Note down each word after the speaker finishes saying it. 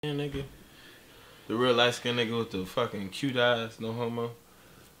Yeah, nigga. The real light skinned nigga with the fucking cute eyes, no homo.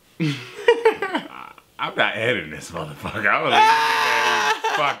 I'm not editing this motherfucker. I'm gonna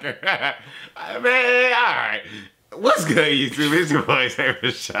leave fucker. Man, alright. What's good, YouTube? It's your boy,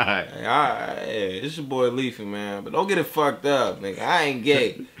 Rashod. Hey, alright, yeah, it's your boy Leafy, man. But don't get it fucked up, nigga. I ain't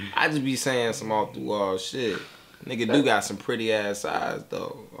gay. I just be saying some off the wall shit. Nigga do got some pretty ass eyes,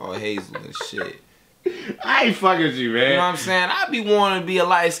 though. All hazel and shit. I ain't fucking with you, man. You know what I'm saying? I be wanting to be a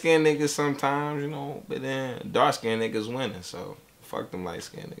light-skinned nigga sometimes, you know. But then dark-skinned niggas winning, so fuck them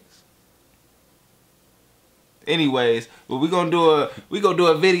light-skinned niggas. Anyways, well, we gonna do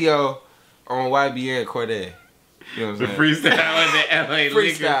a video on YBN Cordae. You know what I'm saying? The freestyle in the LA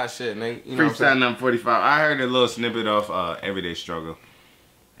freestyle shit, nigga. You know freestyle number 45. I heard a little snippet of Everyday Struggle.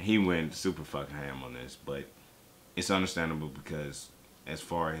 He went super fucking ham on this, but it's understandable because as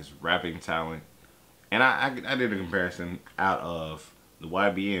far as rapping talent, and I did a comparison out of the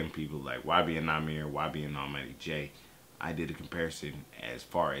YBN people, like YBN Namir, YBN Almighty J. I did a comparison as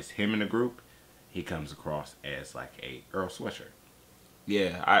far as him in the group. He comes across as like a Earl Sweatshirt.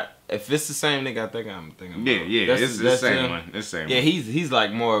 Yeah, if it's the same nigga, I think I'm thinking. Yeah, it's the same one. It's the same one. Yeah, he's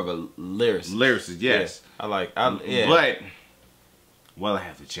like more of a lyricist. Lyricist, yes. Yeah, yeah. But, well, I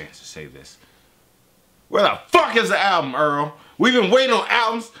have the chance to say this. Where the fuck is the album, Earl? We've been waiting on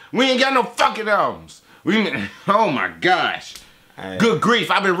albums. We ain't got no fucking albums. Oh my gosh. Good grief,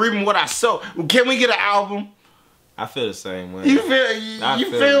 I've been reading what I sold. Can we get an album? I feel the same way. You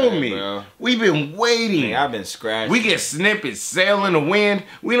feel me? Bro. We've been waiting. I've been scratching. We get snippets, Sail in the Wind.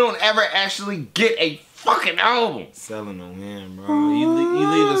 We don't ever actually get a fucking album. Sail in the Wind, bro. You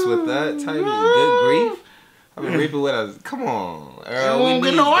leave us with that type of good grief? I've been reaping with us. Come on, Earl. We don't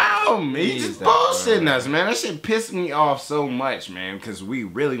get no album. He's just bullshitting us, man. That shit pissed me off so much, man, because we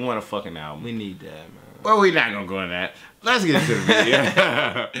really want a fucking album. We need that, man. Well, we're not going to go in that. Let's get into the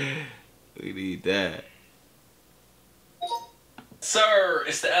video. We need that. Sir,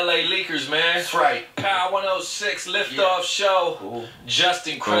 it's the LA Leakers, man. That's right. Power 106 Liftoff Show. Ooh. Just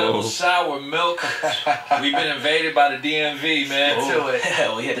incredible sour milk. We've been invaded by the DMV, man. To it.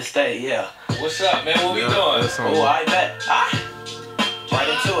 Hell, we had to stay, yeah. What's up, man? What we doing? Oh, I bet. Right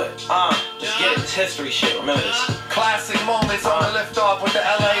into it. Just get it. It's history shit. Remember this. Classic moments on the Liftoff with the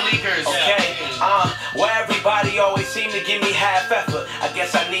LA Leakers. Okay. Where everybody always seem to give me half effort. I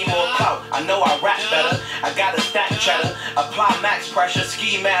guess I need more clout. I know I rap better. I got a stack cheddar. Apply max pressure.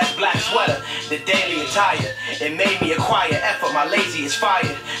 Ski mask, black sweater. The daily attire. It made me acquire effort. My lazy is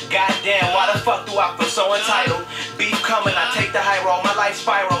fired. Goddamn, why the fuck do I feel so entitled? Beef coming, I take the high road. My life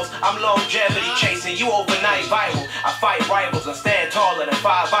spirals. I'm longevity chasing. You overnight viral. I fight rivals and stand taller than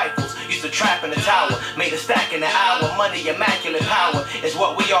 5 rifles. Used to trap in the tower. Made a stack in an hour. Money, immaculate power is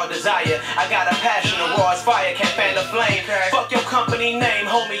what we all desire. I got a passion of raw as fire. Can't fan the flame. Fuck your company name.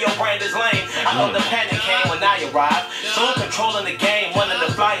 Homie, your brand is lame. I know the panic came when I arrived. Soon controlling the game. One of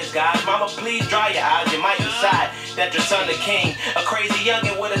the flyers guys. Mama, please dry your eyes. You might decide that your son the king. A crazy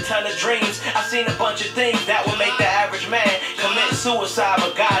youngin' with a ton of dreams. I seen a bunch of things that would make the average man commit suicide,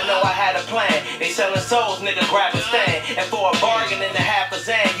 but God know I had a plan. They selling souls, nigga, grab a stand. And for a bargain and a half a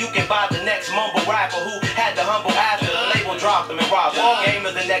zan, you can buy the next mumble rapper who had the humble after the label dropped him and robbed him. Game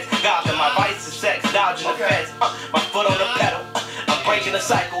of the next Gotham. My vice is sex, dodging the feds. My foot on the pedal. I'm breaking the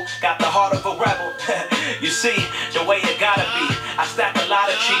cycle. Got the heart of a rebel. You see, the way it gotta be. I stack a lot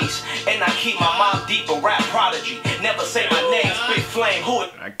of cheese, and I keep my mom deep a rap prodigy. Never say my name's Big Flame. Who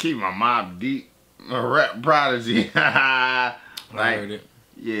it? I keep my mob deep a rap prodigy. Like,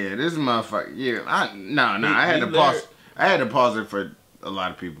 yeah, this motherfucker. Yeah, I had to pause. I had to pause it for a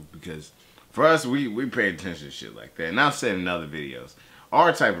lot of people because for us, we pay attention to shit like that. And I've said in other videos,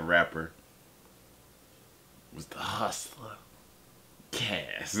 our type of rapper was the hustler.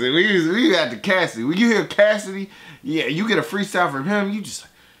 Cass. We got the Cassidy. When you hear Cassidy, yeah, you get a freestyle from him, you just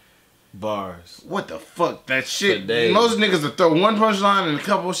like, bars. what the fuck? That shit. Most niggas would throw one punchline and a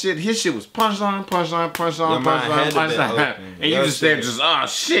couple of shit. His shit was punchline, punchline, punchline, punchline, punchline. And you just there just, oh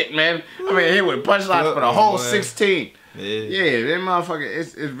shit, man. I mean, he would punchline for the whole 16. Yeah, that motherfucker,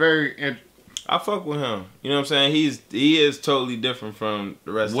 it's very I fuck with him. You know what I'm saying? He is totally different from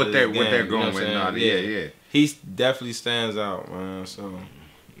the rest of the game. What they're going with. Yeah. He definitely stands out, man. So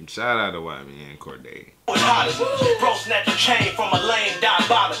shout out to YBN Cordae. Bro, snatch a chain from a lame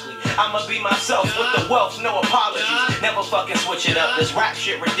diabolically. I'ma be myself with the wealth, no apologies. Never fucking switch it up. This rap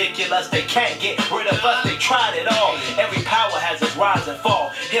shit ridiculous. They can't get rid of us. They tried it all. Every power has its rise and fall.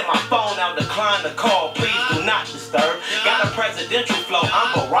 Hit my phone, I'll decline the call. Please do not disturb. Got a presidential flow.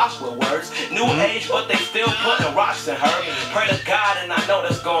 I'm Barack with words. New age, but they still putting rocks in her. Pray to God, and I know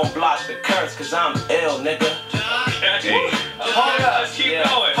that's gonna block the curse. Cause I'm ill, nigga. Hold up. Let's keep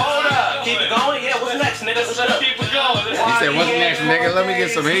going. Let's keep it going. He said, what's next, nigga? Let me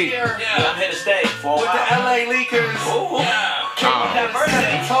get some heat. Yeah, I'm here to stay for a while. With the LA Leakers. Ooh. Yeah.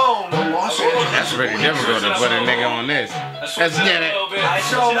 That's pretty difficult to put a nigga on this. Let's get it. I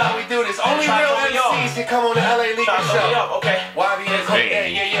show them how we do this. Only real MCs can come on the LA Leakers show. Okay. YBN Cordae.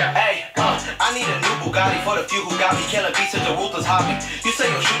 Yeah. Hey, I need a new Bugatti for the few who got me. Killing beats is a ruthless hobby. You say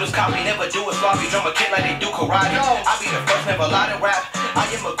your shooters copy, never do it sloppy. Drum a kid like they do karate. I be the first, never lie to rap. I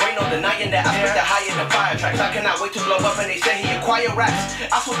am a great, no denying that. I spit the higher than fire tracks. I cannot wait to blow up and they say he acquire raps.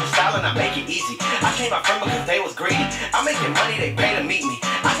 I switch the style and I make it easy. I came out from because they was greedy. I'm making money, they pay to meet me.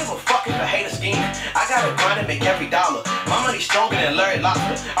 I give a fuck if a hater scheme. I gotta grind and make every dollar. My money's stronger than Larry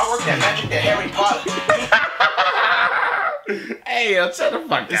Lobster. I work that magic that Harry Potter. Hey, yo, shut the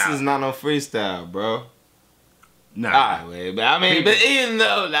fuck This out. is not no freestyle, bro. Nah. Alright, wait, but I mean, but even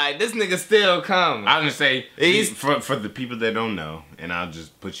though, like, this nigga still coming. I was gonna say, He's- for the people that don't know, and I'll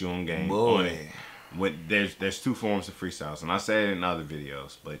just put you on game. On it. There's two forms of freestyles, and I said it in other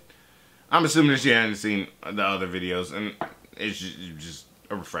videos, but I'm assuming that you haven't seen the other videos, and it's just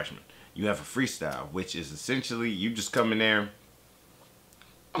a refreshment. You have a freestyle, which is essentially you just come in there.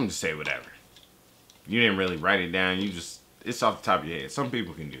 I'm just say whatever. You didn't really write it down. It's off the top of your head. Some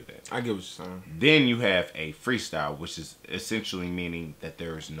people can do that. I get what you're saying. Then you have a freestyle, which is essentially meaning that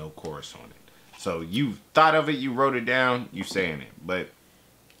there is no chorus on it. So you thought of it, you wrote it down, you saying it. But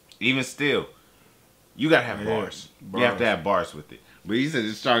even still, you gotta have bars. You have to have bars with it. But he said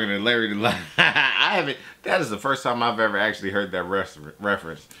it's stronger than Larry the Lion. I haven't. That is the first time I've ever actually heard that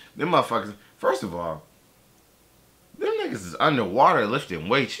reference. Them motherfuckers. First of all, them niggas is underwater lifting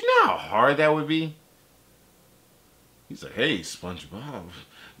weights. You know how hard that would be? He's like, hey, SpongeBob.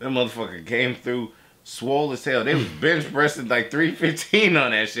 That motherfucker came through swole as hell. They was bench pressing like 315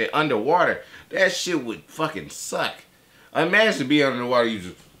 on that shit underwater. That shit would fucking suck. Imagine being underwater, you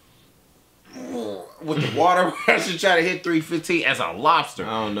just with the water pressure trying to hit 315 as a lobster.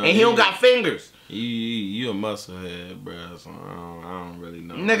 I don't know. And he don't got fingers. You a musclehead, bro. So I don't really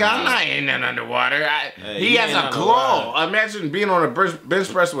know. Nigga, I'm not in that underwater. Hey, he has ain't a claw. Imagine being on a bench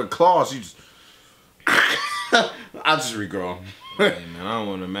press with claws. You just I'll just regrow. Hey, man, I don't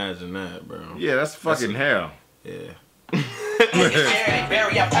want to imagine that, bro. Yeah, that's fucking hell. Yeah.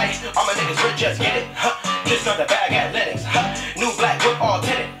 Bury up, ay. All my niggas rich, just get it, huh? Just on the bag athletics, huh? New black whip, all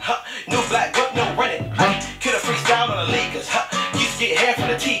tinted, huh? New black whip, no rented, ay. Kid a freestyle on the leakers, huh? Used to get hair from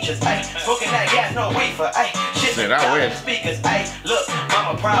the teachers, ay. Smoking that gas, no reefer, ay. Shit, Said I down wish. the speakers, ay. Look,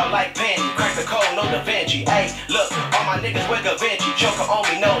 mama proud like Benny. Crack the code, no Da Vinci, ay. Look, all my niggas with Da Vinci. Choker on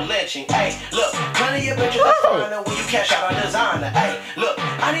me, no lynching, ay. Look, plenty of bitches that's finer when you cash out on designer, ay. Look,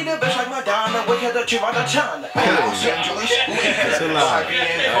 I need a bitch like Madonna. We had the cheer on the China, ay. Los Angeles. Chill out.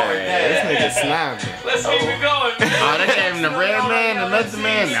 This nigga snapping. Let's keep it going, man. Oh, they gave him the red man, the method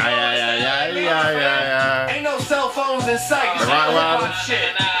man. Yeah. Ain't no cell phones in sight. The Rock Rider.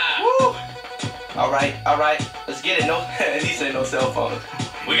 Shit, nah. Woo. All right. Let's get it. No, he said no cell phone.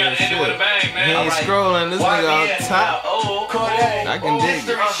 We gotta end it with a bang, He man. ain't Alright. scrolling. This nigga on top. Oh, Cordae. I can dig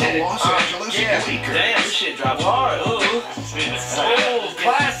it. Los Angeles. Damn, this shit dropped hard. Ooh. Oh,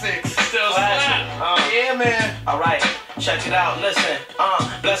 Classics. still slap. Yeah, man. All right, check it out. Listen,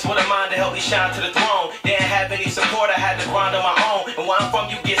 blessed with a mind to help me shine to the throne. Didn't have any support, I had to grind on my own. And where I'm from,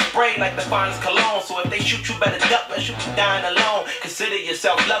 you get sprayed like the finest cologne. So if they shoot you, better duck, else you be dying alone. Consider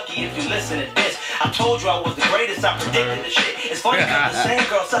yourself lucky if you listen to this. I told you I was the greatest, I predicted the shit. It's funny cause the same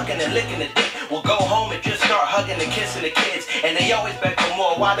girl sucking and licking the dick will go home and just start hugging and kissing the kids. And they always beg for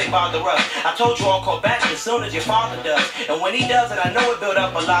more, why they bother us? I told you I'll call back as soon as your father does. And when he does it, I know it built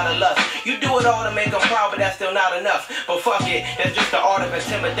up a lot of lust. You do it all to make him proud, but that's still not enough. But fuck it, that's just the art of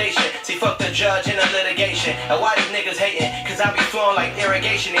intimidation. See, fuck the judge in the litigation. And why these niggas hating? Cause I be flowing like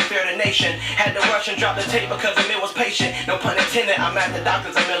irrigation, they fear the nation. Had to rush and drop the tape because the man was patient. No pun intended, I'm at the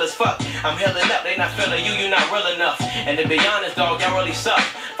doctors, I'm ill as fuck. I'm healing up, they not feeling you, you not real enough. And to be honest, dog, y'all really suck.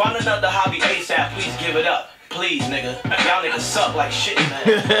 Find another hobby ASAP, please give it up. Please, nigga. Y'all niggas suck like shit, man.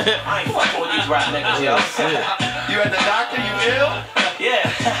 I ain't fucking with these rap niggas, yo. You at the doctor? You ill? Yeah.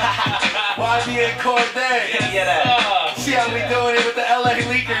 YBN Cordae. Yeah, that. See how we doing it with the LA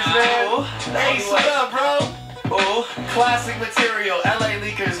Leakers, man. Ooh. Hey, what up, bro? Ooh. Classic material. LA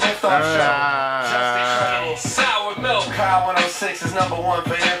Leakers Liftoff Show. Justin Credible. Sour milk. Kyle 106 is #1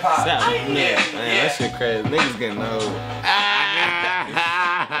 for hip hop. Man, that shit crazy. Niggas getting old.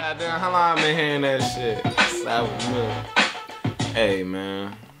 Goddamn, how long I been hearing that shit? Sour milk. Hey,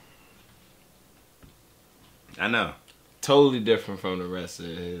 man. I know. Totally different from the rest of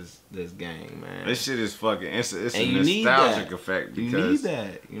this gang, man. This shit is fucking. It's a And you need nostalgic that. effect You because need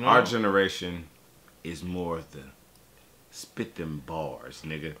that. You know? our generation is more of the spit them bars,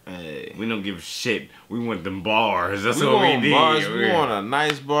 nigga. Hey. We don't give a shit. We want them bars. That's We what we want need. bars. We want a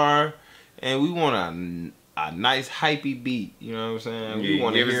nice bar, and we want a nice hypey beat. You know what I'm saying? We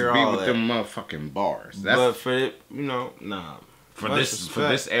want to hear all that. Give us a beat with them motherfucking bars. But for it, you know, nah. For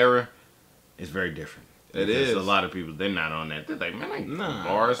this era, it's very different. It is. A lot of people, they're not on that. They're like, man, I ain't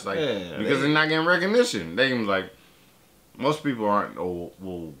bars. Like, yeah, because they're not getting recognition. They can like, most people aren't, oh,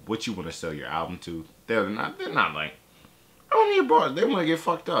 well, what you want to sell your album to? They're not like, I don't need bars. They want to get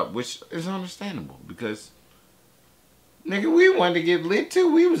fucked up, which is understandable because, nigga, we wanted to get lit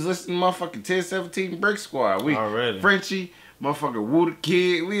too. We was listening to motherfucking 1017 Brick Squad. We already. Frenchie, motherfucking Woo the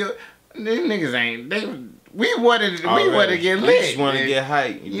Kid. These niggas ain't, we wanted to get lit. We just want to get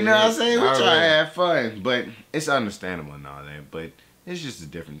hype. You know what I'm saying? We try to have fun, but it's understandable and all that. But it's just a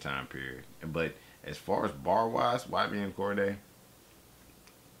different time period. But as far as bar wise, YBN Cordae,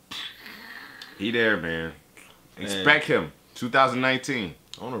 he there, man. Expect him. 2019.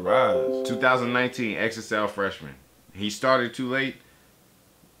 On the rise. 2019 XSL freshman. He started too late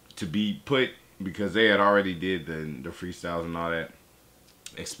to be put because they had already did the freestyles and all that.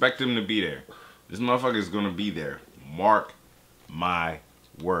 Expect him to be there. This motherfucker is gonna be there. Mark my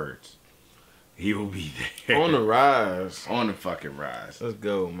words. He will be there. On the rise. On the fucking rise. Let's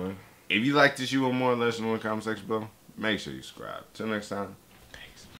go, man. If you like this, you want more, let us know in the comment section below. Make sure you subscribe. Till next time.